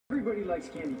Everybody likes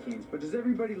candy canes, but does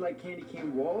everybody like candy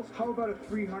cane walls? How about a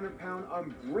 300-pound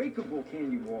unbreakable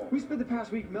candy wall? We spent the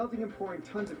past week melting and pouring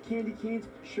tons of candy canes,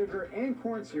 sugar, and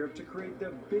corn syrup to create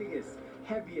the biggest,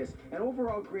 heaviest, and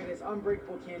overall greatest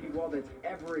unbreakable candy wall that's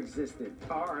ever existed.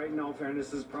 Alright, in all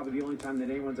fairness, this is probably the only time that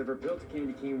anyone's ever built a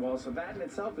candy cane wall, so that in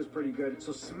itself is pretty good.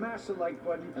 So smash the like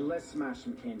button and let's smash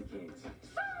some candy canes.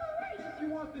 If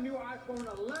you want the new iPhone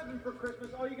 11 for Christmas,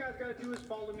 all you guys gotta do is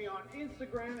follow me on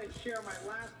Instagram and share my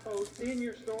last post in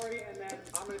your story, and then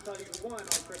I'm gonna tell you who won on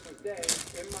Christmas Day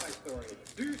in my story.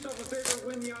 Do yourself a favor,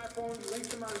 win the iPhone.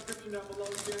 Links in my description down below,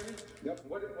 Jeremy. Yep.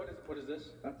 What is this?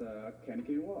 That's a candy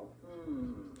cane wall.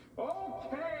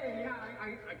 Okay, yeah,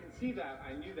 I can see that.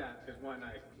 I knew that because one,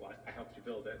 I helped you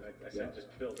build it. I said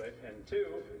just build it, and two,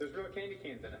 there's real candy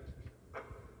canes in it.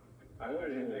 I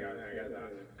didn't think I got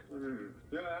that.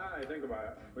 Yeah, I think about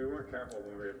it. We weren't careful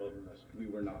when we were building this. We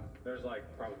were not. There's like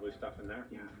probably stuff in there.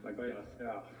 Yeah, like but, dust.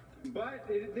 yeah. But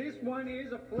this one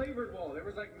is a flavored wall. There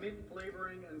was like mint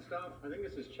flavoring and stuff. I think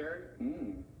this is cherry.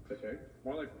 Okay.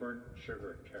 More like burnt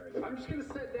sugar cherry. I'm just gonna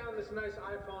set down this nice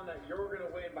iPhone that you're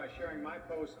gonna win by sharing my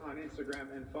post on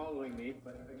Instagram and following me.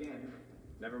 But again,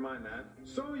 never mind that.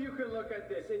 So you can look at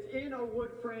this. It's in a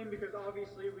wood frame because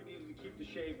obviously we needed to keep the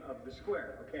shape of the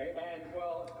square, okay? And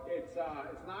well, it's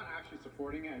not actually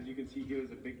supporting it. As you can see here,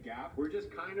 there's a big gap. We're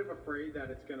just kind of afraid that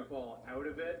it's gonna fall out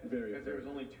of it because there was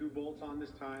only 2 bolts on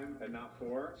this time and not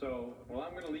 4. So, well,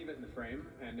 I'm gonna leave it in the frame,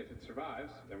 and if it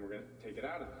survives, then we're gonna take it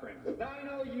out of the frame. Now I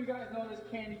know you guys know this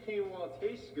candy cane wall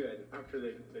tastes good. I'm sure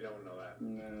they don't know that.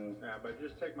 No. Yeah, but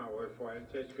just take my word for it.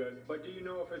 It tastes good. But do you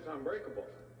know if it's unbreakable?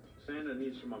 Santa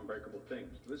needs some unbreakable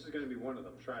things. This is going to be one of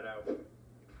them. Try it out.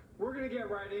 We're going to get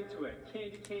right into it.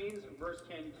 Candy canes versus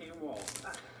candy cane walls.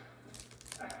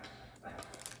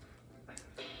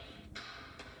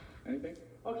 Anything?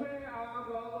 Okay,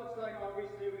 well, looks like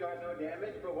obviously we got no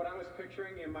damage, but what I was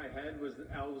picturing in my head was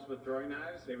that elves with throwing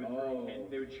knives. They would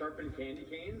they would sharpen candy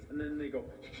canes, and then they go,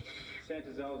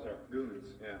 Santa's elves are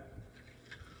goons. Yeah.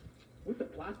 With the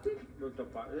plastic? With the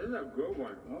this is a good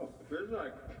one. Oh. This is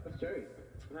like, That's cherry.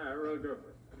 yeah, really good.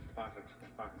 Plastic.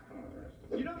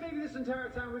 You know, maybe this entire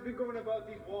time we've been going about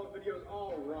these wall videos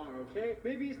all wrong, okay?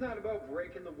 Maybe it's not about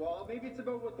breaking the wall. Maybe it's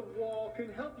about what the wall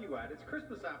can help you at. It's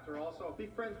Christmas after all, so be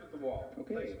friends with the wall.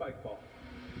 Okay. Play spike ball.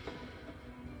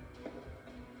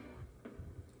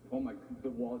 Oh my,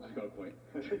 the wall just got a point.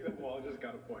 I think the wall just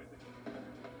got a point.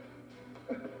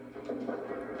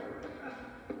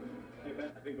 Hey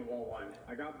Ben, I think the wall won.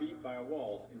 I got beat by a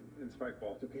wall in spike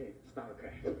ball. It's okay. It's not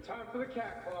okay. Time for the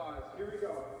cat claws. Here we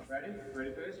go. Ready?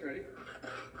 Ready for this? Ready?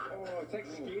 Oh, it's like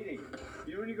skating.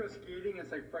 You know when you go skating,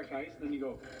 it's like fresh ice, and then you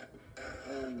go.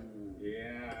 Oh,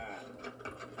 yeah.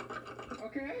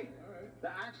 Okay.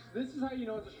 All right. This is how you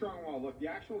know it's a strong wall. Look, the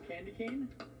actual candy cane,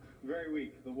 very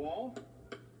weak. The wall,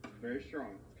 very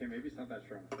strong. Okay, maybe it's not that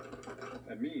strong.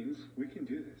 That means we can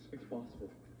do this. It's possible.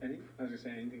 I was gonna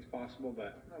say anything's possible,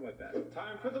 but how about that?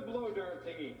 Time for the blow dart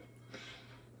thingy.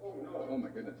 Oh no. Oh my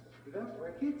goodness. Did that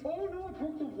break it? Oh no, it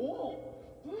broke the wall.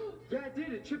 Yeah, it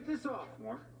did. It chipped this off.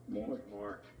 More?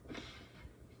 More.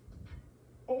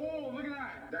 Oh, look at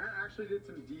that. That actually did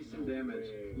some decent damage.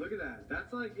 Look at that.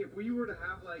 That's like if we were to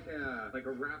have like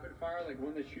a rapid fire, like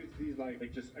one that shoots these like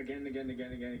just again.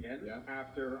 Yeah.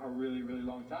 After a really, really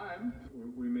long time,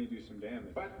 we may do some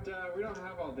damage. But we don't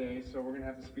have all day, so we're gonna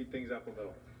have to speed things up a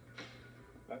little.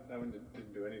 That one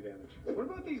didn't do any damage. What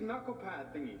about these knuckle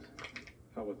pad thingies?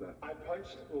 How was that? I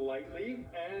punched lightly,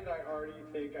 and I already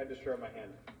think I destroyed my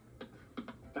hand.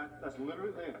 That's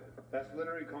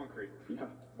literally concrete. Yeah.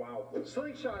 Wow.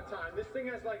 Slingshot time. This thing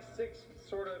has like 6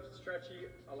 sort of stretchy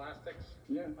elastics.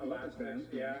 Yeah. Elastics.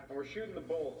 Yeah. And we're shooting the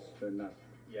bolts. They're nuts.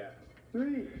 Yeah.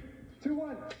 3, 2,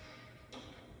 1.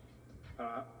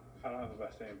 I don't have the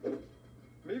best aim.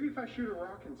 Maybe if I shoot a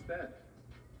rock instead.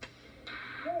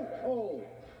 Oh.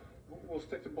 We'll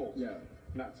stick to bolts. Yeah.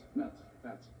 Nuts.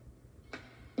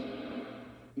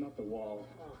 Not the wall.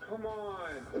 Oh, come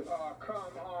on. Oh,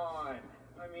 come on.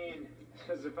 I mean,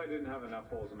 as if I didn't have enough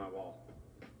holes in my wall.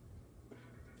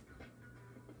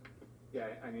 Yeah,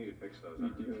 I need to fix those.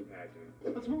 You do. Yeah, I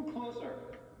do. Let's move closer.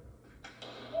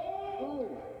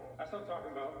 Oh! That's what I'm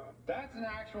talking about. That's an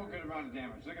actual good amount of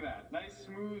damage. Look at that. Nice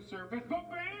smooth surface, but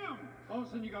bam! All of a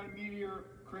sudden you got a meteor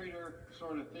crater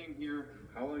sort of thing here.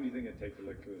 How long do you think it'd take to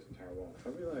look through this entire wall?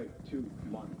 Probably like 2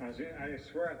 months. I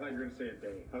swear I thought you were going to say a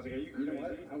day. I was like, are you crazy? You know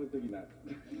what? I was thinking that.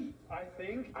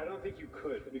 I don't think you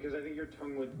could, because I think your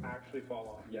tongue would actually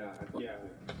fall off. Yeah. Yeah.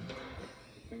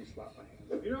 Let me slap my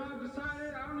hand. You know, I've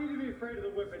decided I don't need to be afraid of the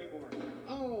whip anymore.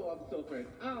 Oh, I'm still afraid.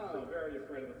 I'm still very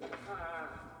afraid of it.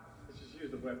 Let's just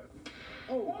use the whip.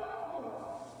 Oh.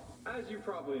 Whoa! As you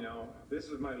probably know, this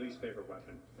is my least favorite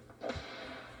weapon.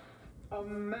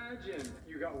 Imagine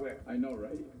you got whipped. I know,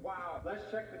 right? Wow,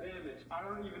 let's check the damage. I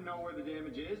don't even know where the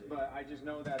damage is, but I just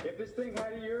know that if this thing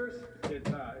had ears, its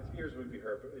ears would be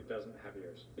hurt, but it doesn't have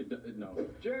ears. No.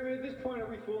 Jeremy, at this point, are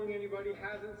we fooling anybody?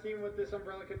 Hasn't seen what this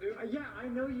umbrella can do? Yeah, I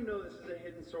know you know this is a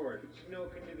hidden sword. Did you know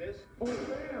it can do this? Oh,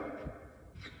 bam!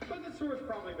 But the sword's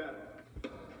probably better.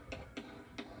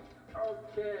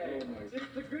 Okay. Oh my.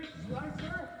 It's a good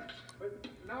slicer, but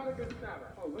not a good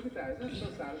stabber. Oh, look at that. Isn't that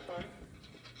so satisfying?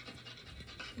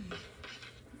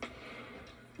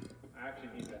 I actually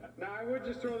need that. Now, I would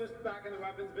just throw this back in the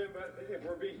weapons bin, but if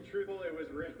we're being truthful, it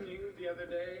was raining the other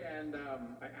day, and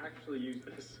I actually used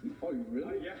this. Oh, you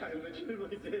really? Yeah, I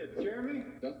legitimately did. Jeremy?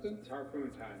 Dustin? It's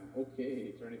harpoon time.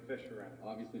 Okay. Is there any fish around?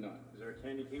 Obviously not. Is there a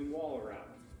candy cane wall around?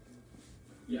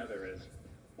 Yeah, there is.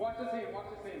 Watch this scene, watch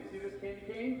this scene. See this candy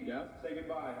cane? Yeah. Say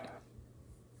goodbye.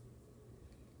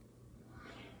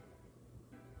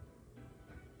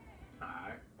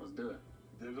 Alright, let's do it.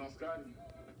 Dibs on Scotty.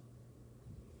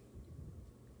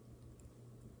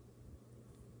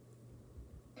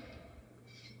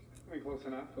 I mean, close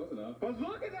enough. Close enough. But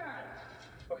look at that!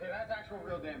 Okay, that's actual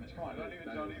real damage. Come on,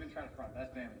 don't even try to front.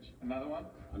 That's damage. Another one?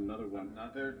 Another one.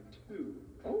 Another two.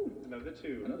 Oh, Another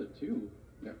two. another two.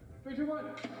 Yeah. 3, 2, 1.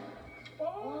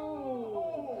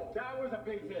 Oh! That was a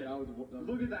big hit. That was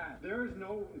Look at that. There's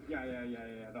no. Yeah.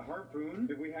 The harpoon.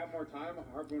 If we have more time, a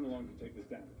harpoon alone can take this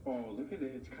down. Oh, look at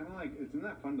it. It's kind of like. Isn't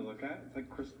that fun to look at? It's like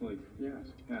crystally. Yeah.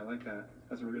 Yeah, I like that.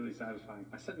 That's really satisfying.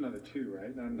 I said another two,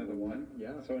 right? Not another one.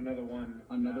 Yeah. So another one.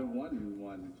 Another now.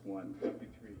 one. That'd be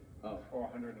 3. Oh. Or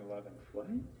 111. What?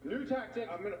 New tactic.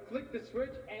 I'm gonna flick the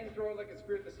switch and throw it like a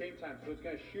spear at the same time. So it's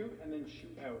gonna shoot and then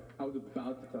shoot out. I was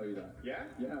about to tell you that. Yeah?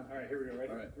 Yeah. All right, here we go.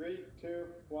 Ready? All right. 3, 2,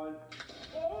 1.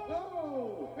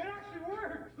 Oh! It actually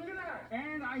worked! Look at that!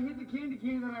 And I hit the candy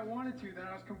cane that I wanted to, that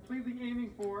I was completely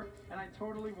aiming for, and I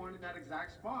totally wanted that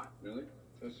exact spot. Really?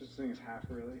 So it's just thing is half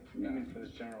really? No. I mean for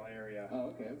this general area. Oh,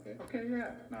 okay. Okay,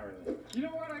 yeah. Not really. You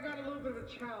know what? I got a little bit of a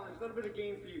challenge, a little bit of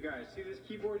game for you guys. See this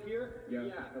keyboard here? Yeah,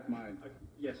 that's mine.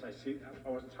 Yes, I see. I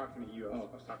wasn't talking to you. I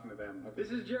was talking to them. Okay. This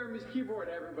is Jeremy's keyboard,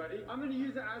 everybody. I'm going to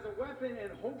use it as a weapon,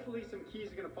 and hopefully some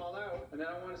keys are going to fall out. And then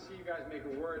I want to see you guys make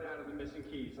a word out of the missing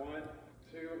keys. 1,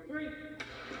 2, 3.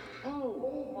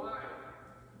 Oh my!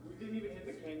 We didn't even hit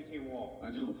the candy cane wall. I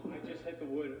know. I just hit the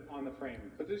wood on the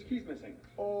frame. But there's keys missing.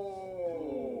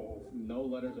 Oh! No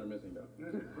letters are missing though.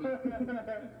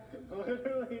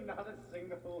 Literally not a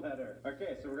single letter.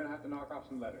 Okay, so we're gonna have to knock off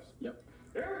some letters. Yep.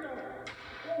 Here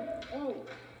we go! Oh!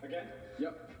 Again?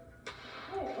 Yep.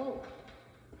 Oh!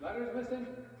 Letters missing?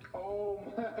 Oh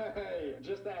my!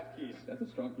 Just F keys. That's a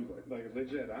strong keyboard. Like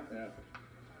legit, huh?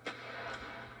 Yeah.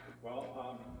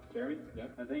 Well, Jeremy? Yeah?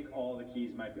 I think all the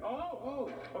keys might be.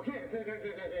 Oh! Okay.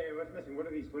 What's missing? What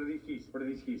are these? What are these keys? What are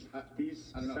these keys?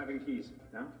 These I don't know. 7 keys.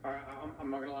 No? Alright,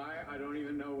 I'm not gonna lie, I don't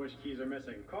even know which keys are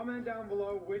missing. Comment down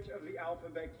below which of the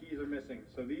alphabet keys are missing.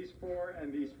 So these 4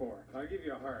 and these 4. I'll give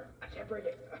you a heart. I can't break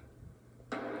it.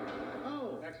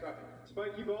 Oh! Next weapon.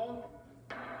 Spiky ball?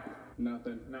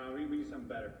 Nothing. No, we need something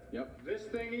better. Yep. This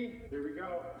thingy, here we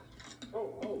go.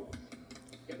 Oh.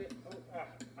 Get it?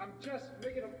 I'm just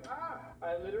making a.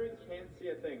 I literally can't see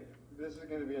a thing. This is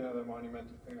gonna be another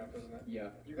monumental thing up, isn't it? Yeah.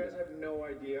 You guys have no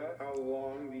idea how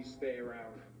long these stay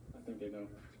around. I think they know.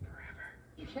 Forever.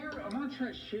 You can't. I'm gonna try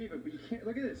to shave it, but you can't.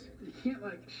 Look at this. You can't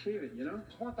like shave it. You know?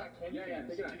 Just want that candy. Yeah.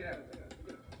 Take it out. Take it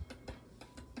out.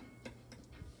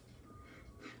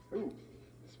 Ooh.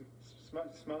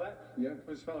 Smell that? Yeah.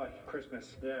 It smell like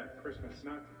Christmas. Yeah, Christmas.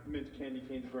 Not mint candy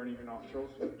canes burning your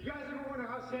nostrils. You guys ever wonder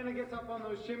how Santa gets up on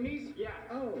those chimneys? Yeah.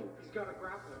 Oh. He's got a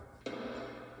grappler.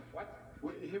 What?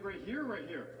 Right here or right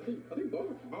here? I think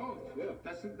both. Both. Yeah.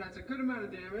 That's a good amount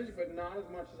of damage, but not as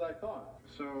much as I thought.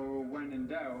 So when in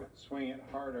doubt, swing it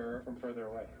harder from further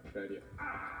away. Good idea.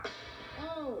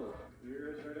 Oh!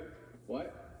 You guys ready?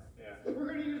 What? Yeah. We're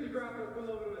gonna use the grappler for a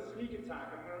little bit of a sneak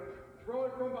attack. I'm gonna throw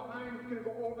it from behind, it's gonna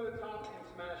go over the top and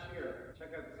smash here. Check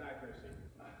out this accuracy.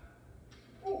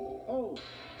 Oh.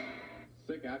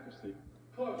 Sick accuracy.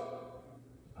 Close.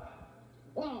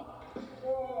 Wow.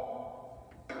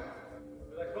 Whoa!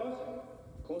 Was that close?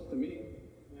 Close to me.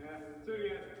 Yeah. Let's do it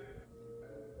again.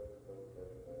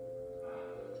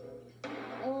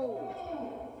 Oh.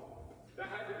 That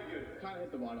had to be good. Kind of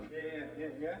hit the bottom.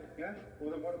 Yeah.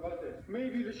 Well, then what about this?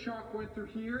 Maybe the shock went through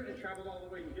here and traveled all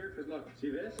the way here. Because look,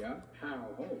 see this? Yeah. How?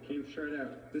 Oh, came straight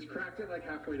out. This cracked it like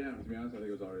halfway down. To be honest, I think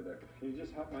it was already there. Can you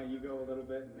just help my ego a little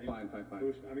bit? And maybe Fine.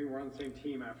 boost? I mean, we're on the same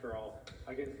team after all.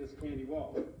 Against this candy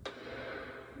wall.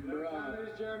 You know what time it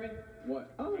is, Jeremy?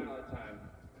 What? Oh. Ballot time.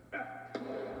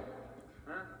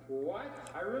 Huh? What?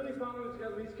 I really thought it was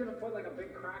at least gonna put like a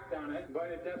big crack down it, but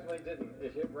it definitely didn't.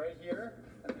 It hit right here,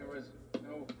 and there was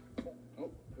no... Oh,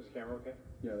 is the camera okay?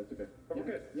 Yeah, that's okay. Oh, we're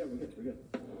good. Yeah, we're good. We're good.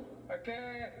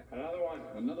 Okay. Another one.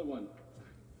 Another one.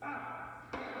 Ah!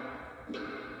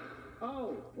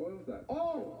 Oh! What was that?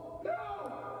 Oh! No!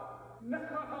 No!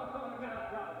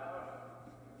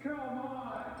 Come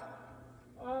on!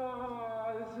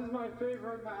 Oh, this is my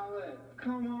favorite mallet.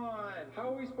 Come on! How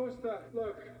are we supposed to...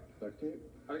 Look. Duct tape?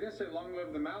 I was gonna say long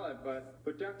live the mallet,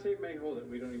 but duct tape may hold it.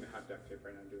 We don't even have duct tape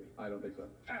right now, do we? I don't think so.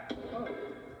 Oh.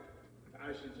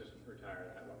 I should just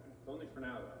retire that weapon. It's only for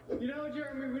now, though. You know,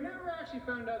 Jeremy, we never actually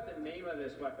found out the name of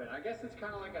this weapon. I guess it's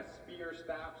kind of like a spear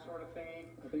staff sort of thingy.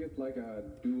 I think it's like a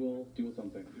dual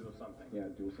something. Dual something. Yeah,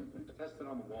 dual something. Test it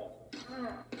on the wall.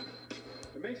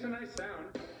 It makes a nice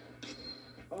sound.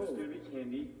 Oh. There's gonna be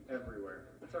candy everywhere.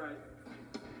 That's alright.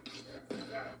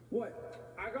 What?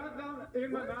 I got them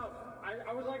in my mouth.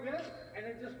 I was like this, and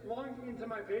it just flung into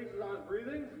my face as I was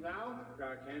breathing. Now,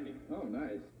 got candy. Oh,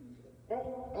 nice.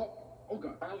 Oh, Oh,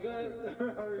 God. I was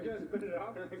gonna spit it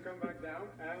up and then come back down,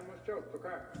 and I almost choked.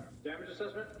 Okay. Damage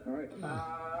assessment? All right.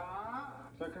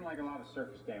 Looking like a lot of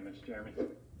surface damage, Jeremy.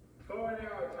 Bow and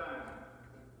arrow time.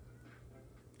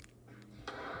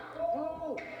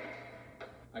 Oh!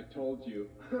 I told you.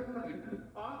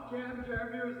 Off cam,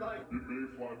 Jeremy was like, You may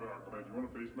fly back. Man, you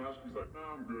want a face mask? He's like,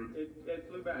 nah, I'm good. it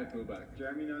flew back. I flew back.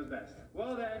 Jeremy knows best.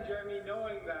 Well then, Jeremy,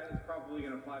 knowing that it's probably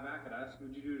gonna fly back at us,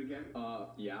 would you do it again?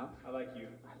 Yeah. I like you.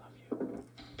 I love you.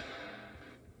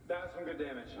 That was some good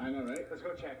damage. I know, right? Let's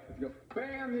go check. Let's go.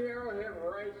 Bam! The arrow hit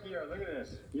right here. Look at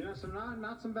this. You know,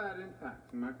 not some bad impact.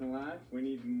 I'm not gonna lie. We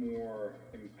need more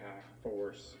impact,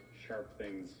 force, sharp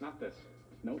things. Not this.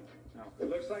 Nope. No. It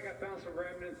looks like I found some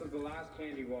remnants of the last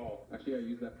candy wall. Actually, I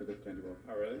used that for this candy bar.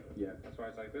 Oh, really? Yeah. That's why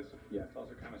it's like this? Yeah. It's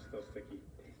also kind of still sticky.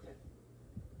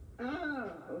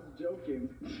 Ah, I was joking.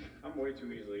 I'm way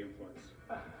too easily influenced.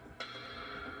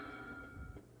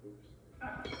 Oops.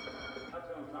 That's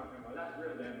what I'm talking about. That's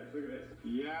real damage. Look at this.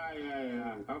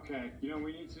 Yeah. Okay. You know what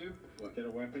we need to do? What? Get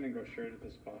a weapon and go straight at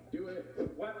this spot. Do it.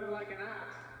 Weapon like an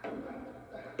axe.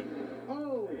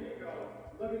 Oh. There you go.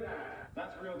 Look at that.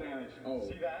 That's real damage. Oh.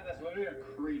 See that? That's literally a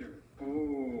crater.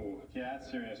 Ooh. Yeah, that's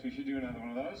serious. We should do another one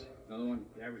of those. Another one.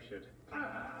 Yeah, we should.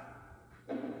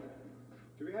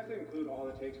 Do we have to include all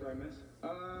it takes where I miss?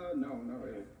 No, not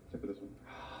really. Except for this one.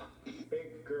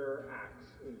 Bigger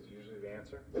axe is usually the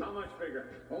answer. How much bigger?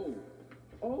 Oh.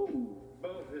 Oh.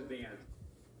 Both is the answer.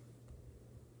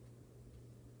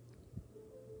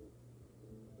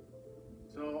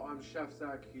 So I'm Chef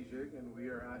Zach Kijig, and we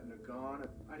are at Nagan.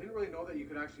 I didn't really know that you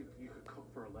could cook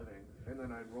for a living, and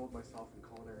then I enrolled myself in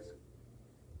culinary school.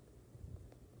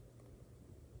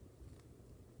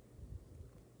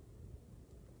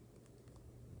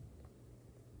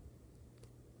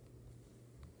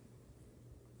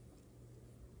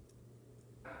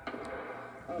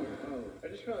 Oh. I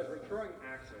just realized we're throwing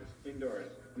axes indoors.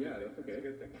 Yeah, that's okay. It's a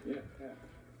good thing.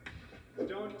 Yeah.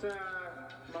 Don't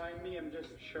mind me, I'm just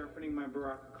sharpening my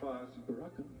Baraka claws.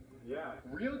 Baraka. Yeah.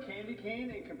 Real candy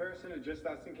cane in comparison to just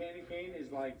that's in candy cane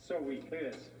is like so weak. Look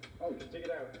at this. Oh. Dig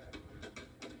it out.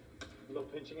 A little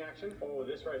pinching action. Oh,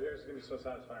 this right here is gonna be so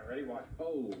satisfying. Ready? Watch.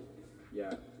 Oh.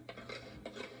 Yeah.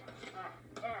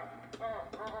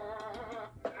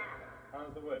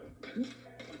 How's the wood? I'm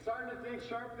starting to think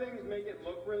sharp things make it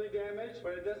look really damaged,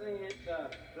 but it doesn't hit the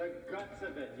guts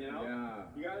of it, you know? Yeah.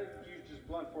 You gotta use just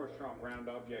blunt force strong, round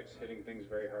objects hitting things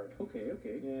very hard. Okay.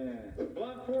 Yeah.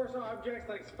 Blunt force objects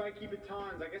like spiky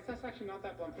batons. I guess that's actually not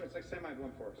that blunt force. It's like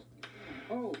semi-blunt force.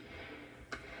 Oh.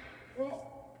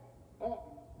 Oh.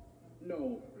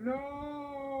 No.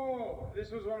 No!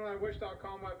 This was one of my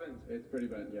Wish.com weapons. It's pretty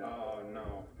bent, yeah. Oh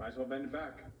no. Might as well bend it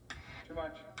back. Too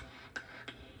much.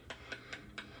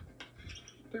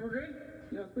 Think we're good?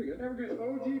 Yeah, it's pretty good. Yeah, we're good.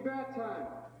 OG bat time.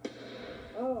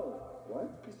 Oh.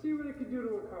 What? You see what it can do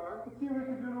to a car? You see what it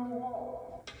can do to a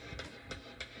wall.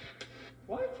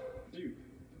 What? Dude,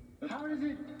 how does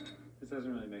it... This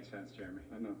doesn't really make sense, Jeremy.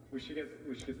 I know. We should get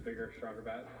the bigger, stronger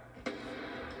bat.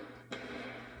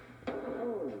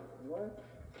 Oh. What?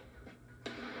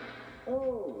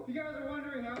 Oh. You guys are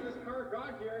wondering how this car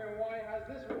got here and why it has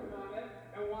this written on it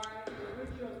and why the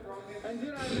windshield's broken. And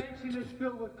did I mention it's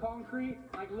filled with concrete?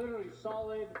 Like literally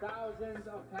solid thousands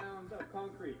of pounds of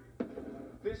concrete.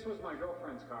 This was my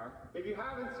girlfriend's car. If you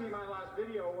haven't seen my last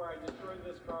video where I destroyed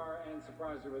this car and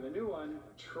surprised her with a new one,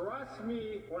 trust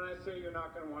me when I say you're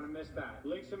not going to want to miss that.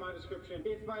 Links in my description.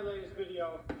 It's my latest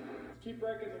video. Keep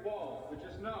breaking the walls, but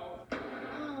just know,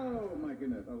 Oh my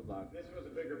goodness, that was loud. this was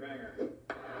a bigger banger.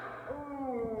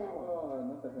 Oh,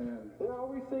 not the hand. They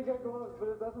always say get gloves, but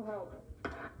it doesn't help.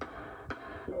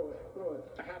 Throw it.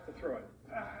 I have to throw it.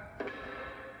 I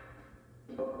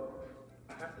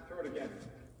have to throw it again.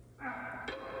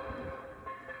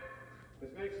 This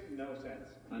makes no sense.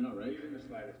 I know, right? Even the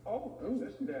slightest. Oh, Oh,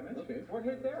 there's some damage. okay. What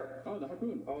hit there? Oh, the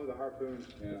harpoon. Oh, the harpoon.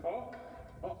 Yeah. Oh,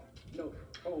 Oh, no.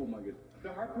 Oh my goodness.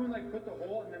 the harpoon like put the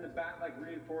hole, and then the bat like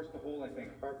reinforced the hole. I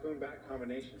think harpoon bat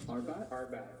combination. Arbat?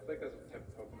 Arbat. I think that's a type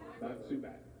of Pokemon. Bat Bat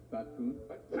bat. Batpoon.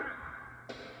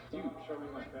 Stop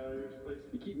showing my failures, please.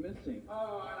 You keep missing.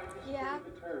 Oh, and I just Yeah.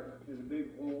 screwed the turf. There's a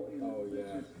big hole in Oh, the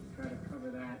yeah. Just try to cover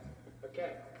that.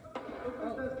 Okay. Look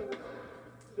what that's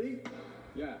the See?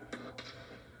 Yeah.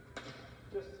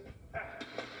 Just.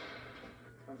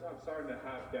 I'm starting to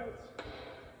have doubts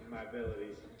in my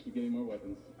abilities. Keep getting more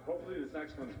weapons. Hopefully this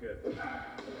next one's good.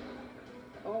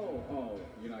 Oh,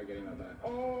 you're not getting that.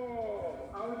 Oh!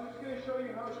 I was just going to show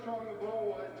you how strong the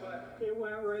blow was, but it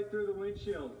went right through the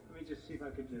windshield. Let me just see if I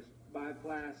could just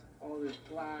bypass all this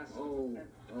glass.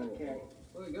 Okay.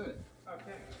 Oh, you got it.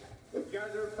 Okay. You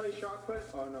guys ever play shot put?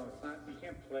 Oh no, it's not. You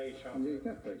can't play shot Yeah, put. you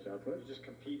can't play shot put. You just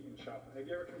compete in shot put. Have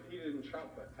you ever competed in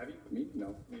shot put? Have you? Me?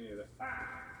 No. Me neither.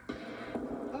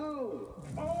 Oh!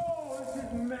 Oh, this is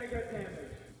mega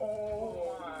damage.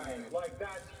 Oh my. Like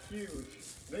that's huge.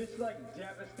 This like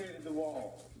devastated the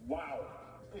wall. Wow.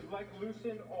 It like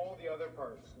loosened all the other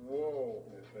parts. Whoa.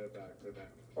 Put it back.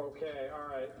 Okay,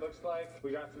 alright. Looks like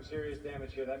we got some serious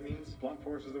damage here. That means blunt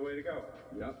force is the way to go.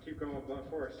 Yep. Keep going with blunt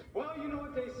force. Well, you know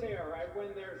what they say, alright? When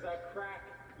there's a crack,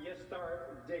 you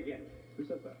start digging. Who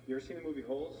said that? You ever seen the movie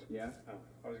Holes? Yeah. Oh,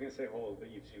 I was gonna say Holes, but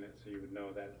you've seen it, so you would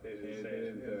know that they didn't They say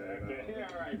didn't it. say it, no.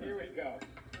 Okay, alright, here we go.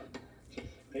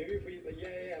 Maybe if we,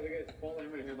 yeah, look at it. Hold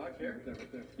on right here, look here.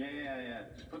 Right there. Yeah.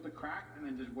 Just put the crack and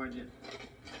then just wedge it.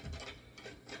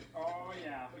 Oh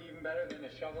yeah. Even better than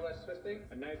a shovel that's twisting,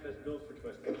 a knife that's built for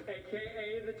twisting.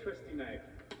 AKA the twisty knife.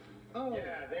 Oh!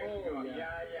 Yeah, there you go. Yeah.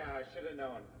 Yeah, I should have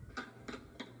known.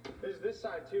 There's this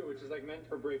side too, which is like meant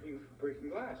for breaking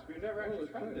glass. We've never actually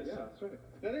that's tried right. this. Yeah, that's right.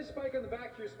 Now this spike on the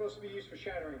back here is supposed to be used for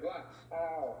shattering glass.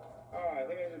 Oh, I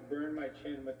think I just burned my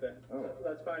chin with the. Oh.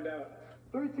 Let's find out.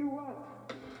 3, 2, 1.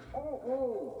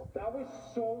 Oh, that was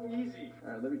so easy.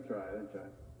 Alright, let me try.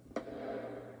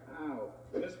 Ow.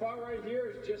 This spot right here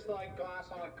is just like glass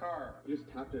on a car. You just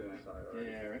tapped it and I saw it already.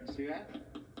 Yeah, right. See that?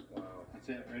 Wow. That's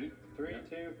it. Ready? 3,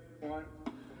 Yeah. 2, 1.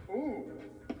 Ooh.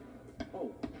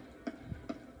 Oh.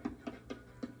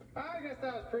 I guess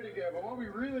that was pretty good, but what we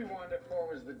really wanted it for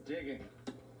was the digging.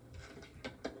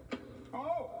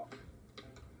 Oh!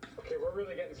 Okay, we're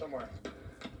really getting somewhere.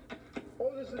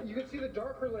 Oh, you can see the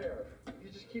darker layer. You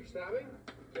just keep stabbing?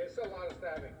 Okay, it's a lot of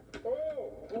stabbing.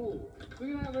 Oh!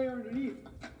 Look at that layer underneath.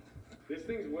 This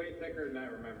thing's way thicker than I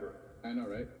remember. I know,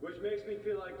 right? Which makes me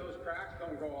feel like those cracks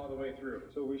don't go all the way through.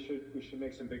 So we should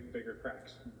make some bigger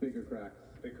cracks. Bigger cracks.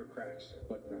 Bigger cracks.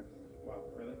 Butt cracks. Wow,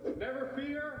 really? Never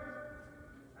fear!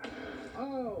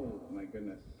 Oh! My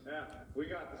goodness. Yeah, we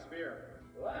got the spear.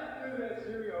 Let's do this.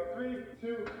 Here we go. 3,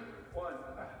 2, 1.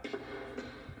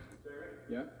 Jerry,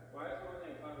 Yeah? why is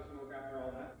only a cloud of smoke after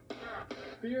all that?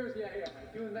 Spears, yeah.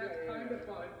 Doing that kind of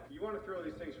fun. You want to throw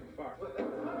these things from far. With a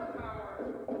ton of power.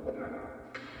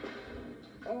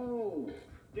 Oh!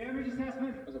 Damage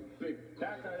assessment. That's a big.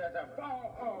 That's a.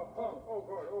 Oh,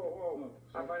 God.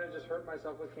 I might have just hurt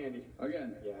myself with candy.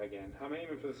 Again. Yeah, again. I'm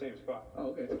aiming for the same spot. Oh,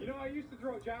 okay. You know, I used to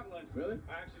throw a javelin. Really?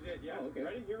 I actually did, yeah. Oh, okay.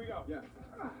 Ready? Here we go. Yeah.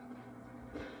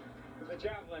 With a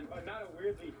javelin, but not a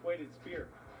weirdly weighted spear.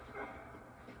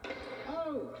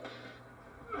 Oh!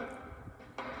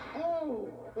 Oh!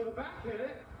 Well, the back hit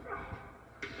it.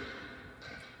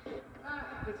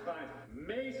 It's fine.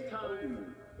 Mace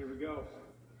time. Here we go.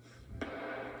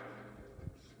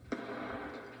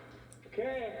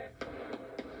 Okay.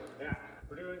 Yeah,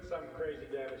 we're doing some crazy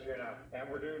damage here now, and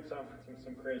we're doing some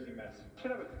crazy mess.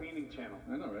 Should have a cleaning channel.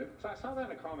 I know, right? So I saw that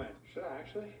in a comment. Should I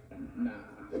actually? Nah.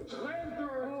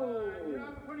 Flamethrower Oh. time! You know, I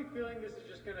have a funny feeling this is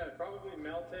just gonna probably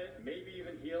melt it, maybe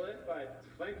even heal it, but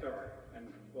it's flamethrower,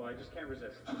 and well, I just can't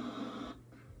resist.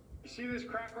 You see this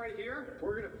crack right here?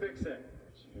 We're gonna fix it.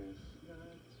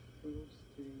 Chestnuts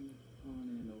roasting on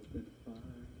an open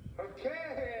fire.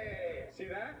 Okay! See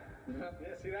that? Yeah.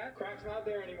 Yeah, see that? Crack's not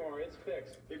there anymore. It's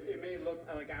fixed. It may look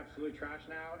like absolute trash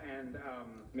now and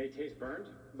may taste burned,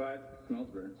 but Smells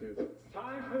burnt too. it's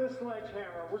time for the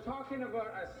sledgehammer. We're talking about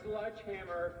a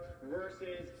sledgehammer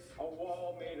versus a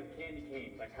wall made of candy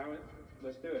canes. Like how it,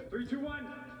 let's do it. 3, 2, 1.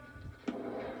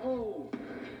 Oh!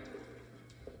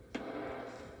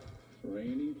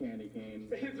 Raining candy cane.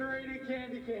 It's raining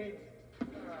candy canes.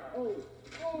 Oh!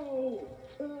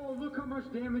 Oh, look how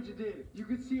much damage it did. You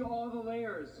could see all the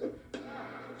layers.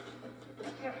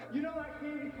 You know that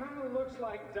candy kind of looks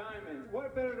like diamonds.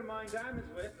 What better to mine diamonds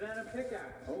with than a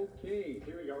pickaxe? Okay,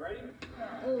 here we go. Ready?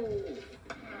 Oh!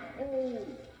 Oh!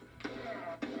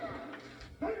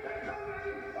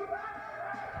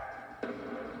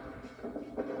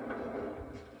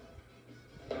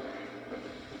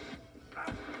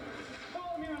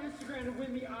 Follow me on Instagram to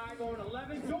win the iPhone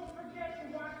 11. Don't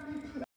forget to watch these